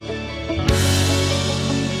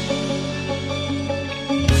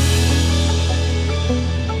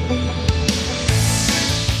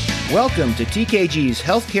Welcome to TKG's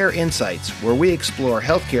Healthcare Insights, where we explore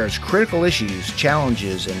healthcare's critical issues,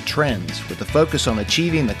 challenges, and trends with a focus on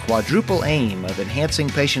achieving the quadruple aim of enhancing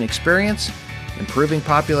patient experience, improving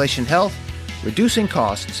population health, reducing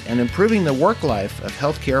costs, and improving the work life of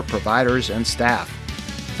healthcare providers and staff.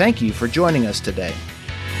 Thank you for joining us today.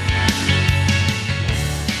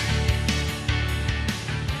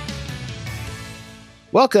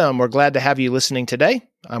 Welcome. We're glad to have you listening today.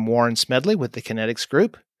 I'm Warren Smedley with the Kinetics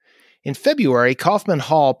Group. In February, Kaufman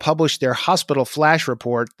Hall published their hospital flash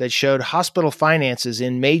report that showed hospital finances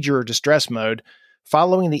in major distress mode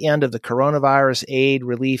following the end of the Coronavirus Aid,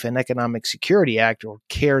 Relief, and Economic Security Act, or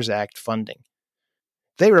CARES Act, funding.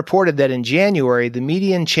 They reported that in January, the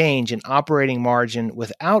median change in operating margin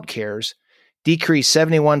without CARES decreased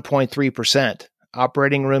 71.3%.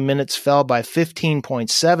 Operating room minutes fell by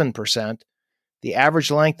 15.7%. The average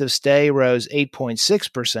length of stay rose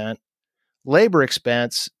 8.6%. Labor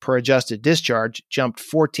expense per adjusted discharge jumped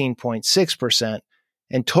 14.6%,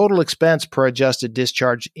 and total expense per adjusted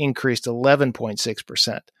discharge increased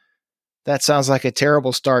 11.6%. That sounds like a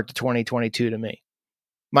terrible start to 2022 to me.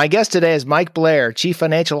 My guest today is Mike Blair, Chief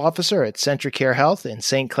Financial Officer at CentraCare Health in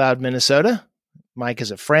St. Cloud, Minnesota. Mike is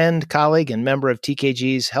a friend, colleague, and member of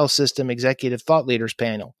TKG's Health System Executive Thought Leaders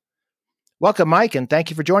panel. Welcome, Mike, and thank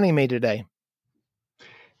you for joining me today.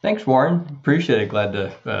 Thanks, Warren. Appreciate it. Glad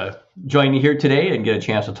to join you here today and get a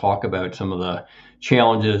chance to talk about some of the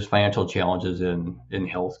challenges, financial challenges in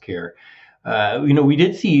healthcare. We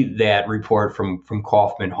did see that report from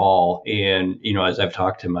Kaufman Hall, and as I've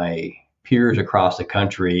talked to my peers across the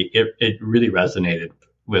country, it really resonated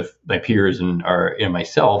with my peers and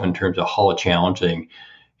myself in terms of how challenging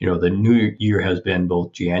the new year has been,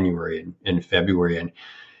 both January and February. And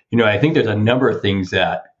I think there's a number of things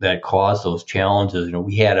that cause those challenges.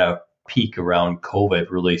 We had a peak around COVID,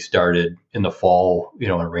 really started in the fall,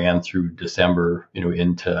 and ran through December,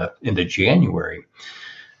 into January.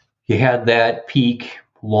 You had that peak,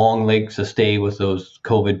 long lengths of stay with those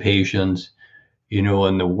COVID patients,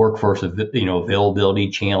 and the workforce of, availability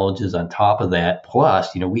challenges on top of that.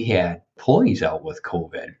 Plus, we had employees out with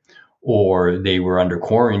COVID, or they were under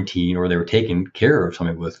quarantine, or they were taking care of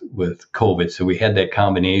somebody with COVID. So we had that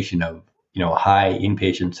combination of, high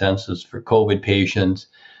inpatient census for COVID patients,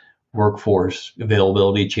 workforce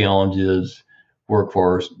availability challenges,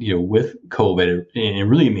 workforce, with COVID, and it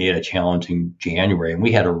really made a challenging January. And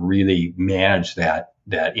we had to really manage that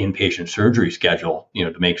inpatient surgery schedule,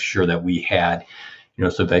 to make sure that we had,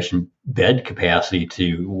 sufficient bed capacity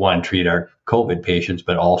to treat our COVID patients,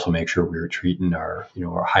 but also make sure we were treating our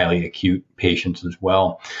highly acute patients as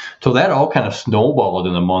well. So that all kind of snowballed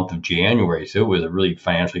in the month of January. So it was a really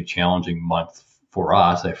financially challenging month for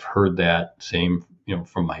us. I've heard that same,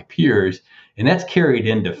 from my peers, and that's carried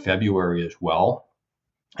into February as well.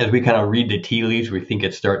 As we kind of read the tea leaves, we think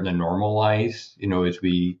it's starting to normalize, as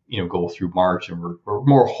we, go through March, and we're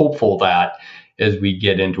more hopeful that as we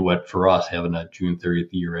get into what, for us, having a June 30th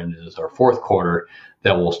year end is our fourth quarter,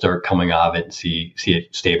 that we'll start coming out of it and see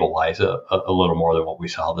it stabilize a little more than what we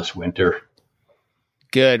saw this winter.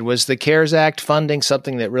 Good. Was the CARES Act funding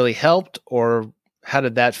something that really helped, or how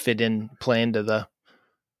did that play into the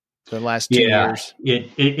last 2 years?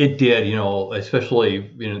 It did, especially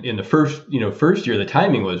in the first year, the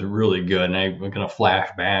timing was really good. And I'm going to flash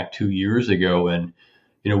back 2 years ago, and,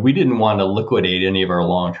 we didn't want to liquidate any of our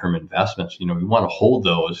long-term investments. We want to hold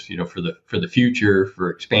those, for the future,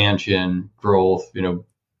 for expansion, growth,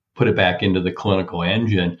 put it back into the clinical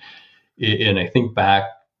engine. And I think back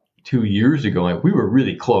 2 years ago, we were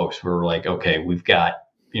really close. We were like, okay, we've got,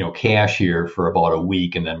 cash here for about a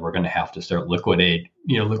week, and then we're going to have to start liquidating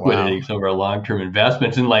some of our long-term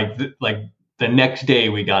investments. And like the next day,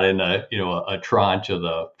 we got in a tranche of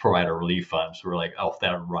the provider relief funds. So we're like, oh,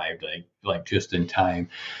 that arrived like just in time,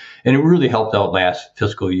 and it really helped out last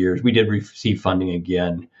fiscal years. We did receive funding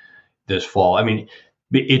again this fall. I mean,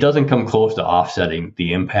 it doesn't come close to offsetting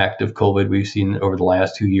the impact of COVID we've seen over the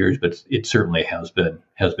last 2 years, but it certainly has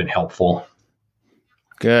been helpful.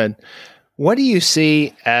 Good. What do you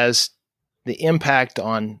see as the impact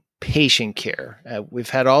on patient care? We've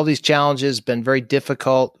had all these challenges, been very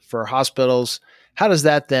difficult for hospitals. How does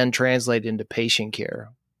that then translate into patient care?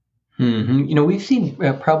 Mm-hmm. We've seen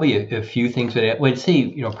probably a few things that I would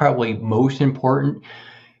say, probably most important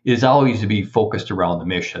is always to be focused around the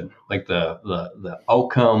mission, like the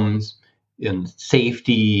outcomes and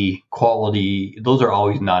safety, quality. Those are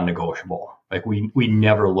always non-negotiable. Like we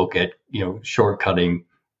never look at, shortcutting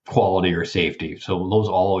quality or safety. So those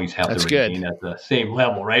always have to remain at the same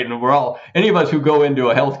level, right? And any of us who go into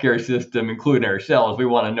a healthcare system, including ourselves, we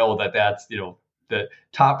want to know that the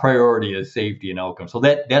top priority is safety and outcome. So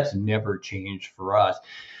that's never changed for us.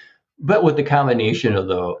 But with the combination of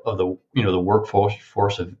the the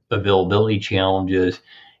workforce of availability challenges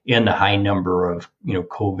and the high number of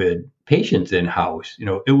COVID patients in house,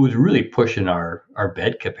 it was really pushing our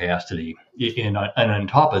bed capacity. And on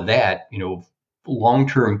top of that,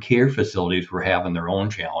 long-term care facilities were having their own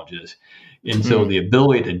challenges. And so the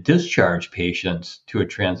ability to discharge patients to a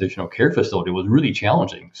transitional care facility was really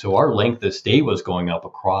challenging. So our length of stay was going up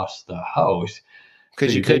across the house.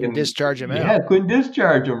 Because you couldn't discharge them out. Yeah, couldn't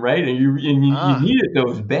discharge them, right? And you needed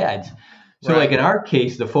those beds. So like in our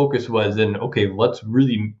case, the focus was in, okay, let's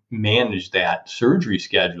really manage that surgery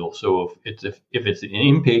schedule. So if it's an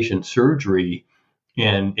inpatient surgery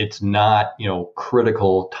and it's not,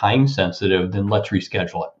 critical time sensitive, then let's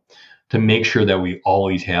reschedule it to make sure that we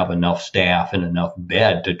always have enough staff and enough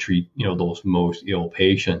bed to treat, those most ill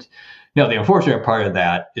patients. Now, the unfortunate part of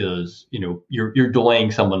that is, you're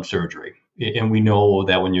delaying someone's surgery. And we know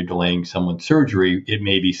that when you're delaying someone's surgery, it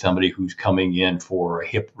may be somebody who's coming in for a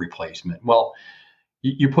hip replacement. Well,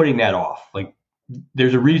 you're putting that off. Like,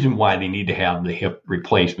 there's a reason why they need to have the hip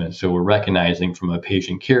replacement. So we're recognizing from a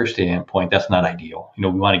patient care standpoint, that's not ideal. We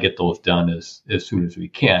want to get those done as soon as we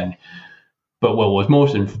can. But what was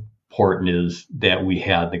most important is that we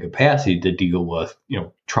had the capacity to deal with,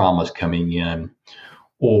 traumas coming in,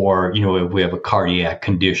 or, if we have a cardiac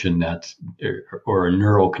condition or a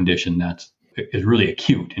neural condition is really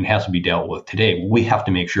acute and has to be dealt with today, we have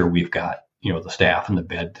to make sure we've got, the staff and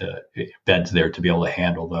the beds there to be able to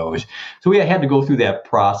handle those. So we had to go through that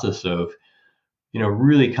process of,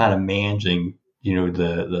 really kind of managing,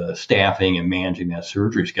 the staffing and managing that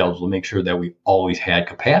surgery schedule to make sure that we always had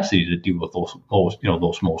capacity to deal with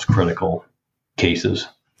those most critical cases.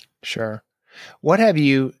 Sure. What have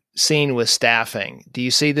you seen with staffing? Do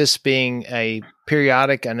you see this being a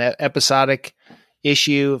periodic and episodic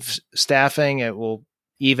issue of staffing? It will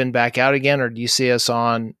even back out again, or do you see us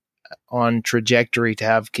on trajectory to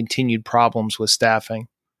have continued problems with staffing?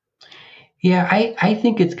 Yeah, I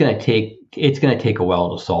think it's going to take a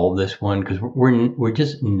while to solve this one, because we're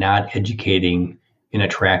just not educating and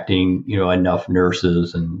attracting enough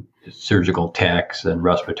nurses and surgical techs and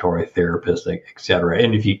respiratory therapists, et cetera.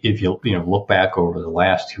 And if you look back over the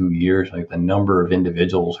last 2 years, like the number of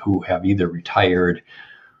individuals who have either retired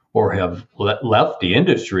or have left the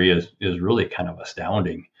industry is really kind of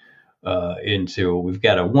astounding. And so we've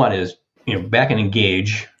got to, one is, back and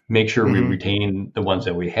engage, make sure we retain the ones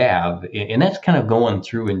that we have. And that's kind of going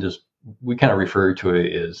through and just, we kind of refer to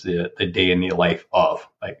it as the day in the life of,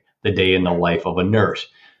 like the day in the life of a nurse.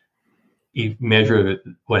 You measure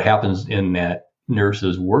what happens in that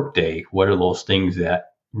nurse's workday. What are those things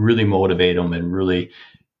that really motivate them and really,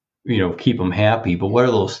 keep them happy? But what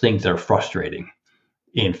are those things that are frustrating?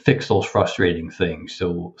 And fix those frustrating things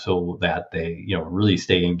so that they, really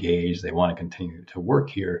stay engaged. They want to continue to work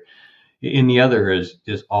here. And the other is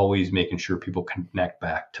always making sure people connect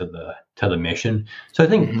back to the mission. So I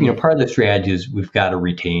think, part of the strategy is we've got to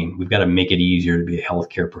make it easier to be a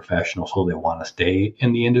healthcare professional so they want to stay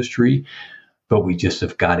in the industry. But we just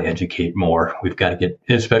have got to educate more. We've got to get,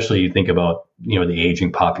 especially you think about, the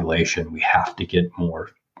aging population, we have to get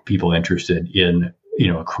more people interested in,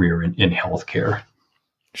 a career in healthcare.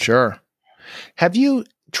 Sure. Have you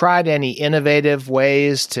tried any innovative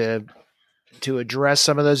ways to address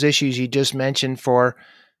some of those issues you just mentioned for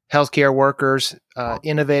healthcare workers,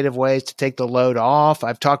 innovative ways to take the load off?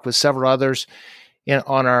 I've talked with several others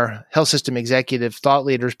on our health system executive thought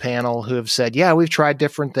leaders panel who have said, yeah, we've tried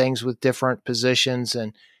different things with different positions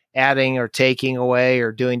and adding or taking away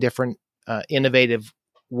or doing different innovative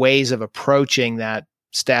ways of approaching that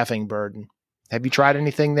staffing burden. Have you tried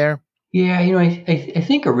anything there? Yeah, I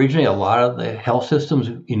think originally a lot of the health systems,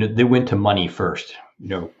 they went to money first.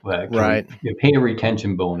 Right. We pay a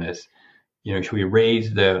retention bonus. Should we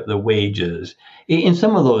raise the wages? And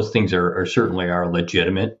some of those things are certainly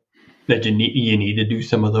legitimate. That you need to do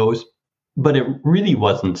some of those, but it really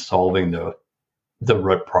wasn't solving the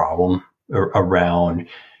root problem around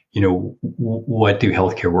what do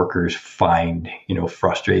healthcare workers find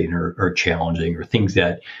frustrating or challenging, or things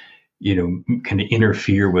that kind of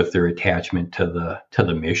interfere with their attachment to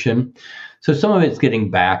the mission. So some of it's getting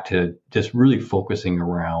back to just really focusing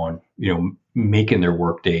around, making their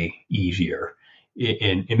workday easier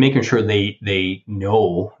and making sure they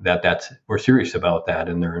know that we're serious about that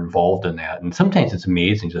and they're involved in that. And sometimes it's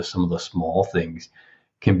amazing, just some of the small things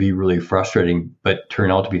can be really frustrating, but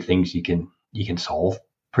turn out to be things you can solve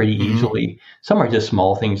pretty easily. Some are just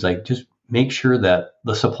small things like just make sure that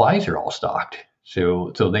the supplies are all stocked.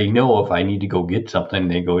 So they know if I need to go get something,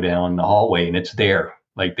 they go down the hallway and it's there.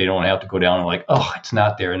 Like they don't have to go down and like, oh, it's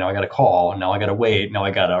not there. Now I got to call. Now I got to wait. Now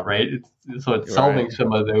I got to, right. So it's solving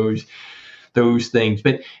some of those things.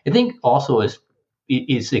 But I think also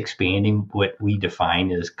is expanding what we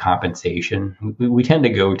define as compensation. We tend to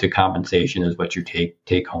go to compensation as what your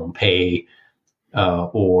take home pay,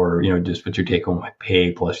 or just what your take home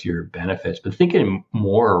pay plus your benefits. But thinking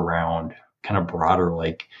more around kind of broader,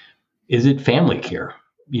 like, is it family care?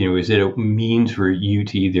 Is it a means for you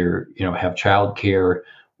to either have child care,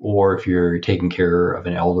 or if you're taking care of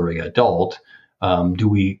an elderly adult, do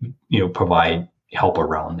we provide help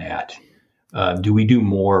around that? Do we do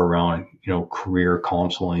more around career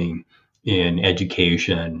counseling in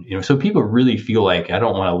education? So people really feel like, I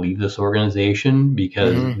don't want to leave this organization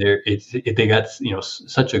because they got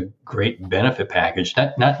such a great benefit package,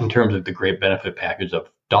 not in terms of the great benefit package of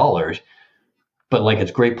dollars, but like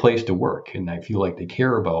it's a great place to work, and I feel like they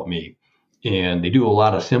care about me, and they do a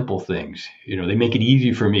lot of simple things. They make it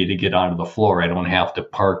easy for me to get onto the floor. I don't have to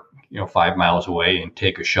park 5 miles away and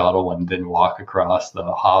take a shuttle and then walk across the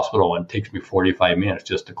hospital, and it takes me 45 minutes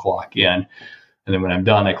just to clock in. And then when I'm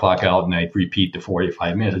done, I clock out and I repeat the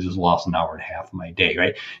 45 minutes. I just lost an hour and a half of my day,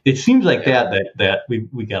 right? It seems like that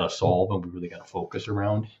we got to solve, and we really got to focus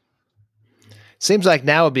around. Seems like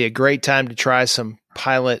now would be a great time to try some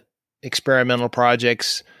pilot experimental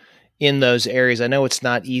projects in those areas. I know it's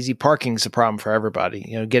not easy. Parking's a problem for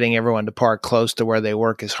everybody. Getting everyone to park close to where they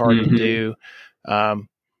work is hard to do.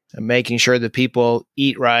 Making sure that people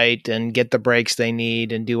eat right and get the breaks they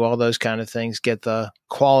need and do all those kind of things, get the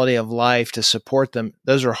quality of life to support them.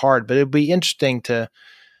 Those are hard, but it'd be interesting to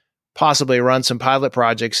possibly run some pilot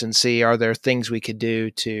projects and see, are there things we could do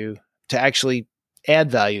to actually add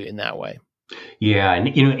value in that way? Yeah,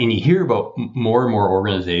 and you hear about more and more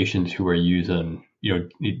organizations who are using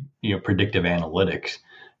predictive analytics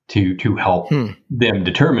to help them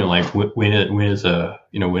determine, like, when is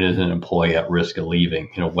an employee at risk of leaving.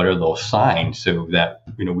 What are those signs, so that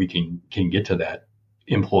we can get to that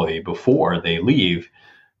employee before they leave.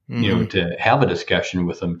 To have a discussion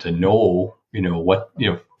with them, to know what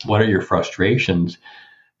are your frustrations,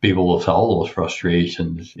 be able to solve those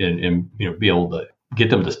frustrations, and be able to get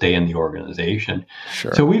them to stay in the organization.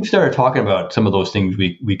 Sure. So we've started talking about some of those things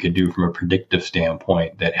we could do from a predictive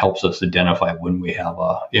standpoint that helps us identify when we have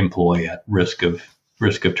a employee at risk of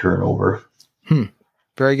turnover.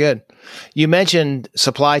 Very good. You mentioned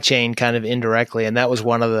supply chain kind of indirectly, and that was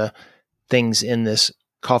one of the things in this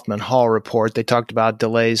Kaufman Hall report. They talked about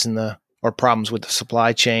delays or problems with the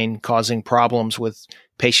supply chain causing problems with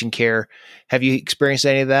patient care. Have you experienced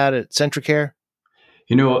any of that at CentraCare?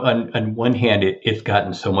 On one hand, it's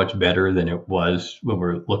gotten so much better than it was when we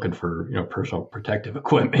were looking for personal protective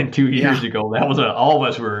equipment 2 years ago. That was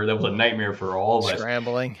that was a nightmare for all of us.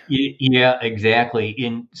 Scrambling. Yeah, exactly.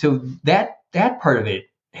 And so that part of it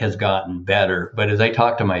has gotten better. But as I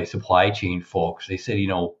talked to my supply chain folks, they said,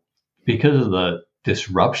 because of the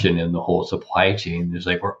disruption in the whole supply chain, it's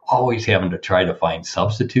like we're always having to try to find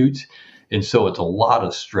substitutes. And so it's a lot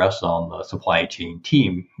of stress on the supply chain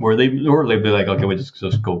team, where they'd be like, okay, we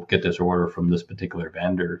just go get this order from this particular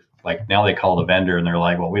vendor. Like, now they call the vendor and they're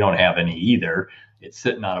like, well, we don't have any either. It's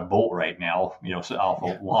sitting on a boat right now, off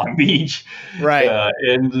of Long Beach. Right.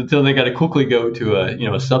 And so they got to quickly go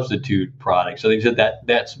to a substitute product. So they said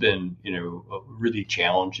that's been, really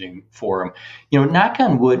challenging for them. Knock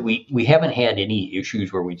on wood, we haven't had any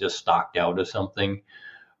issues where we just stocked out of something.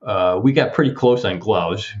 We got pretty close on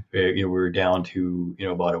gloves. We were down to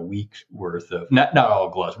about a week's worth of not all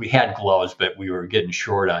gloves. We had gloves, but we were getting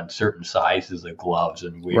short on certain sizes of gloves,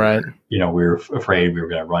 and we were afraid we were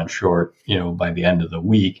going to run short by the end of the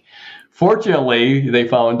week. Fortunately, they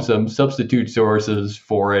found some substitute sources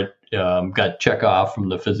for it. Got check off from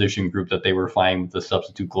the physician group that they were fine with the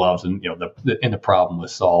substitute gloves, and the problem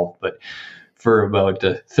was solved. But for about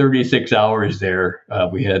 36 hours there,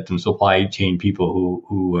 we had some supply chain people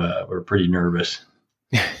who were pretty nervous.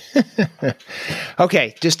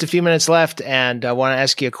 Okay, just a few minutes left, and I want to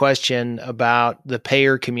ask you a question about the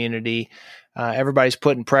payer community. Everybody's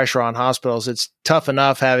putting pressure on hospitals. It's tough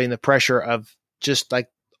enough having the pressure of just like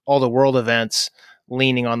all the world events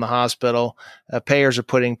leaning on the hospital. Payers are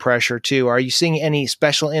putting pressure too. Are you seeing any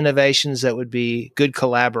special innovations that would be good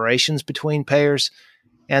collaborations between payers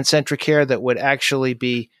and CentraCare that would actually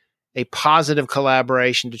be a positive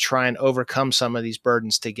collaboration to try and overcome some of these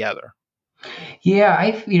burdens together?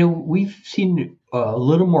 Yeah, we've seen a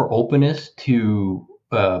little more openness to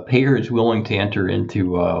payers willing to enter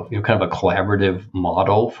into kind of a collaborative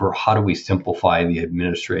model for how do we simplify the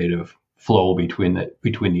administrative flow between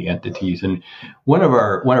the entities. And one of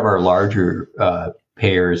our larger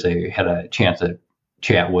payers, they had a chance to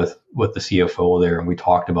chat with the CFO there, and we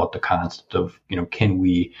talked about the concept of, can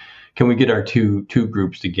we get our two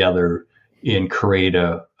groups together and create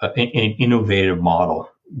an innovative model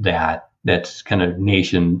that's kind of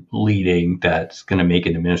nation leading, that's going to make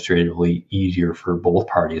it administratively easier for both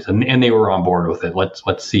parties, and they were on board with it.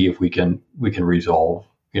 Let's see if we can resolve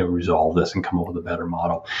this and come up with a better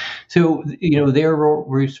model. So, they're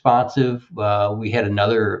responsive. We had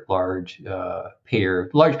another large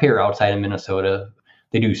payer outside of Minnesota.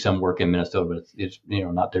 They do some work in Minnesota, but it's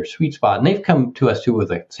not their sweet spot. And they've come to us too with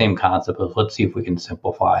the same concept of, let's see if we can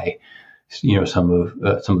simplify, some of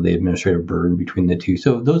the administrative burden between the two.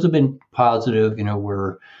 So those have been positive.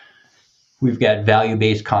 We've got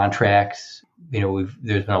value-based contracts. There's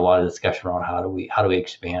been a lot of discussion around how do we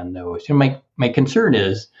expand those. My concern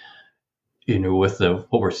is, with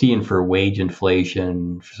what we're seeing for wage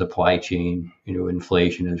inflation, for supply chain,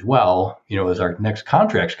 inflation as well, as our next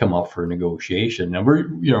contracts come up for negotiation. And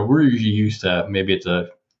we're usually used to, maybe it's a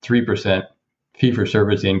 3% fee for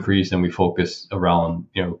service increase, and we focus around,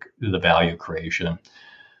 the value creation.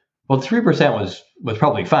 Well, 3% was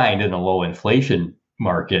probably fine in a low inflation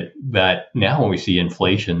market, but now when we see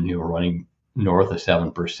inflation, running north of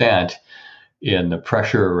 7%, and the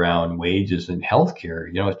pressure around wages and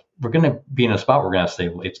healthcare, we're going to be in a spot where we're going to say,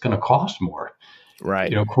 well, it's going to cost more.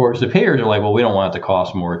 Right. Of course, the payers are like, well, we don't want it to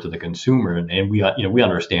cost more to the consumer, and we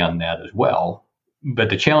understand that as well. But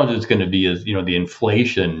the challenge is going to be the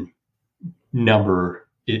inflation number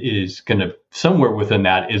is going to, somewhere within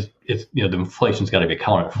that is the inflation's got to be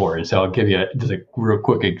accounted for. And so I'll give you just a real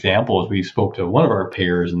quick example. As we spoke to one of our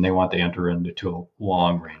payers, and they want to enter into a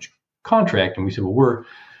long range contract, and we said, well,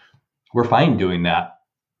 we're fine doing that,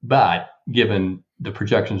 but given the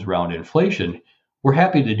projections around inflation, we're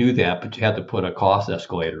happy to do that, but you have to put a cost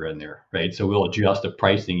escalator in there, right? So we'll adjust the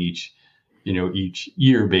pricing each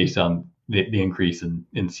year based on the increase in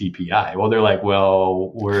CPI. Well, they're like,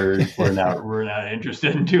 well, we're not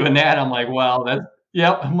interested in doing that. I'm like, well, that's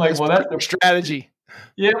the strategy.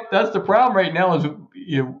 Yep, that's the problem right now. Is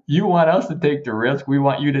you want us to take the risk, we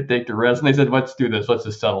want you to take the risk, and they said, let's do this. Let's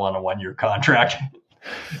just settle on a 1-year contract.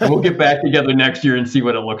 And we'll get back together next year and see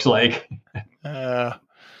what it looks like.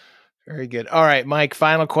 Very good. All right, Mike,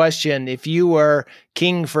 final question. If you were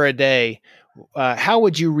king for a day, how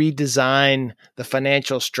would you redesign the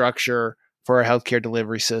financial structure for a healthcare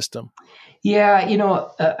delivery system? Yeah,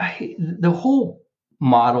 the whole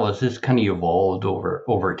model has just kind of evolved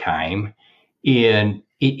over time. And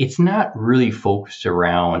it's not really focused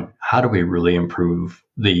around how do we really improve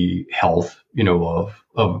the health,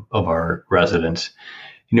 of our residents.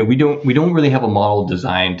 We don't really have a model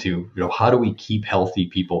designed to, how do we keep healthy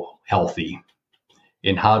people healthy,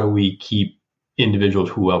 and how do we keep individuals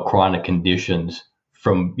who have chronic conditions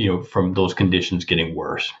from those conditions getting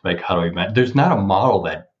worse? Like, how do we? There's not a model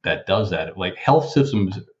that does that. Like, health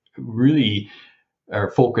systems really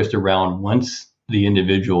are focused around, once the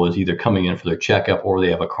individual is either coming in for their checkup or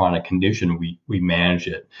they have a chronic condition, we manage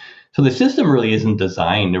it. So the system really isn't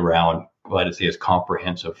designed around what I'd say is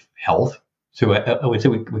comprehensive health. So I would say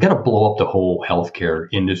we got to blow up the whole healthcare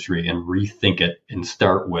industry and rethink it, and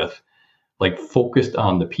start with focused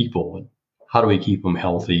on the people. How do we keep them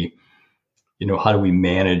healthy? How do we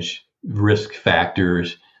manage risk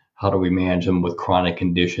factors? How do we manage them with chronic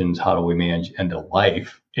conditions? How do we manage end of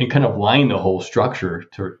life? And kind of line the whole structure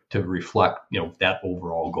to reflect, that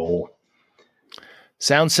overall goal.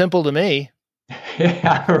 Sounds simple to me.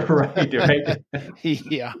 Yeah, right.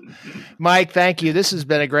 Yeah. Mike, thank you. This has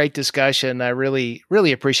been a great discussion. I really,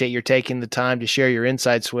 really appreciate your taking the time to share your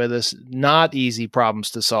insights with us. Not easy problems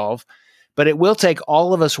to solve, but it will take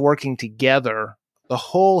all of us working together, the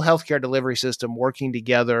whole healthcare delivery system working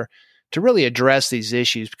together to really address these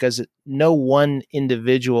issues, because no one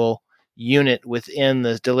individual unit within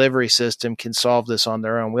the delivery system can solve this on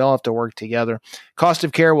their own. We all have to work together. Cost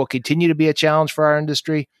of care will continue to be a challenge for our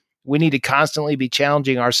industry. We need to constantly be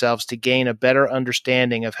challenging ourselves to gain a better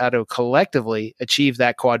understanding of how to collectively achieve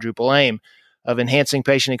that quadruple aim of enhancing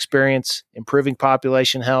patient experience, improving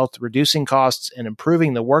population health, reducing costs, and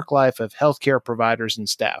improving the work life of healthcare providers and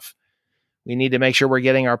staff. We need to make sure we're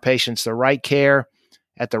getting our patients the right care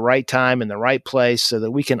at the right time in the right place so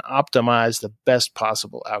that we can optimize the best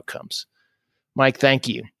possible outcomes. Mike, thank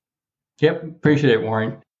you. Yep, appreciate it,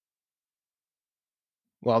 Warren.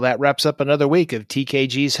 Well, that wraps up another week of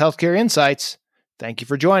TKG's Healthcare Insights. Thank you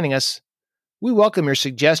for joining us. We welcome your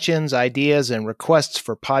suggestions, ideas, and requests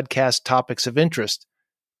for podcast topics of interest.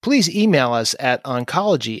 Please email us at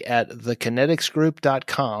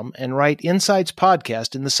oncology@thekineticsgroup.com and write Insights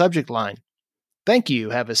Podcast in the subject line. Thank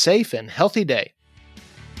you. Have a safe and healthy day.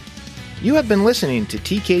 You have been listening to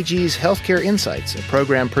TKG's Healthcare Insights, a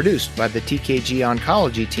program produced by the TKG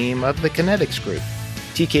Oncology team of the Kinetics Group.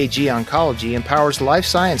 TKG Oncology empowers life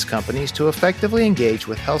science companies to effectively engage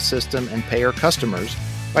with health system and payer customers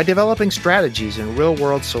by developing strategies and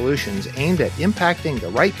real-world solutions aimed at impacting the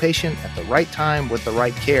right patient at the right time with the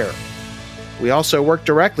right care. We also work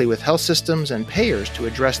directly with health systems and payers to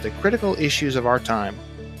address the critical issues of our time.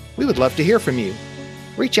 We would love to hear from you.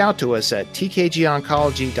 Reach out to us at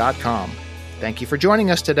tkgoncology.com. Thank you for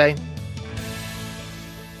joining us today.